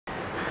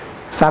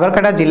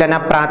સાબરકાંઠા જિલ્લાના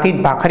Prantij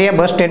Bhakhariya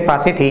bus stand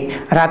પાસેથી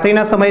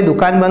રાત્રિના સમયે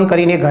દુકાન બંધ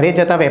કરીને ઘરે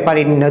જતા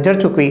વેપારીની નજર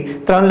ચૂકવી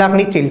 3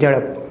 લાખની ચીલ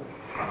ઝડપ।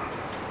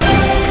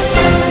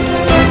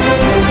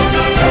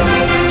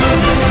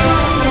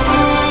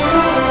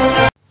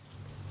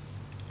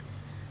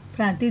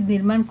 પ્રાંતિજ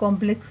નિર્માણ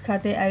કોમ્પ્લેક્સ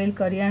ખાતે આવેલ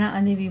કરિયાણા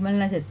અને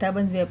વિમલના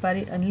જથ્થાબંધ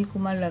વેપારી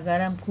અનિલકુમાર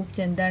લગારામ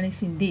ખૂબચંદાણી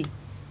સિંધી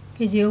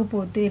કે જેઓ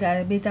પોતે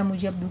રાબેતા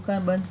મુજબ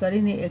દુકાન બંધ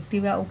કરીને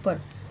એક્ટિવા ઉપર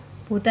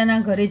પોતાના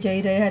ઘરે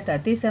જઈ રહ્યા હતા।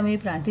 તે સમયે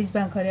પ્રાંતિજ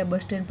ભાખરિયા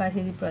બસ સ્ટેન્ડ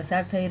પાસેથી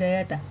પસાર થઈ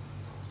રહ્યા હતા।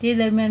 તે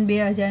દરમિયાન 2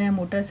 અજાણ્યા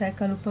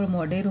મોટરસાયકલ ઉપર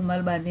મોઢે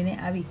રૂમાલ બાંધીને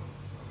આવી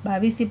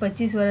 22 થી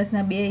 25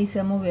 વર્ષના 2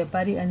 ઈસમો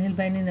વેપારી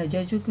અનિલભાઈની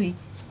નજર ચૂકવી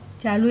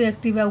ચાલુ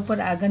એક્ટિવા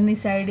ઉપર આગળની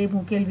સાઈડે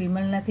મૂકેલ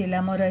વિમલના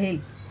થેલામાં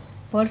રહેલ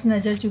પર્સ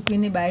નજર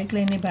ચૂકવીને બાઇક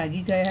લઈને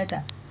ભાગી ગયા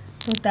હતા।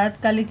 તો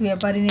તાત્કાલિક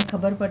વેપારીને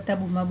ખબર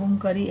પડતા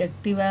બૂમાબૂમ કરી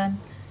એક્ટિવા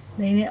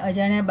લઈને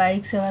અજાણ્યા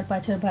બાઇક સવાર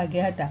પાછળ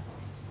ભાગ્યા હતા।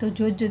 તો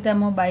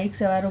જોતજોતામાં બાઇક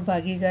સવારો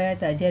ભાગી ગયા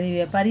હતા, જ્યારે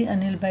વેપારી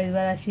અનિલભાઈ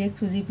દ્વારા છેક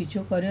સુધી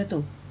પીછો કર્યો હતો,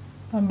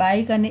 પણ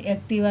બાઇક અને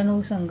એક્ટિવાનો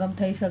સંગમ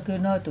થઈ શક્યો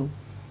ન હતો।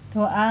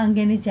 તો આ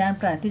અંગેની જાણ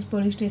પ્રાંતિજ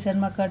પોલીસ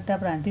સ્ટેશનમાં કરતા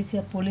પ્રાંતિજ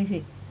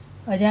પોલીસે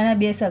અજાણ્યા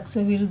 2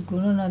 શખ્સો વિરુદ્ધ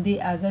ગુનો નોંધી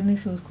આગળની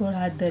શોધખોળ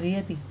હાથ ધરી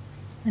હતી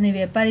અને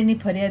વેપારીની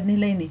ફરિયાદને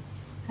લઈને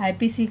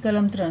IPC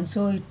કલમ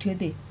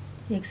 378,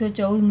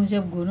 114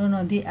 મુજબ ગુનો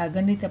નોંધી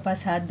આગળની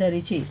તપાસ હાથ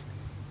ધરી છે।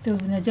 તો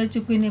નજર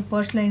ચૂકવીને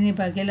પર્સ લઈને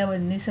ભાગેલા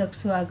બંને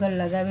શખ્સો આગળ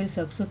લગાવેલ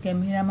શખ્સો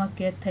કેમેરામાં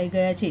કેદ થઈ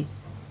ગયા છે।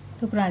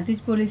 તો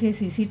પ્રાંતિજ પોલીસે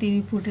CCTV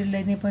ફૂટેજ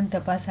લઈને પણ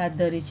તપાસ હાથ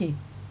ધરી છે।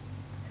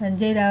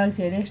 સંજય રાવલ,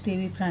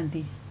 ZSTV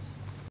પ્રાંતિજ।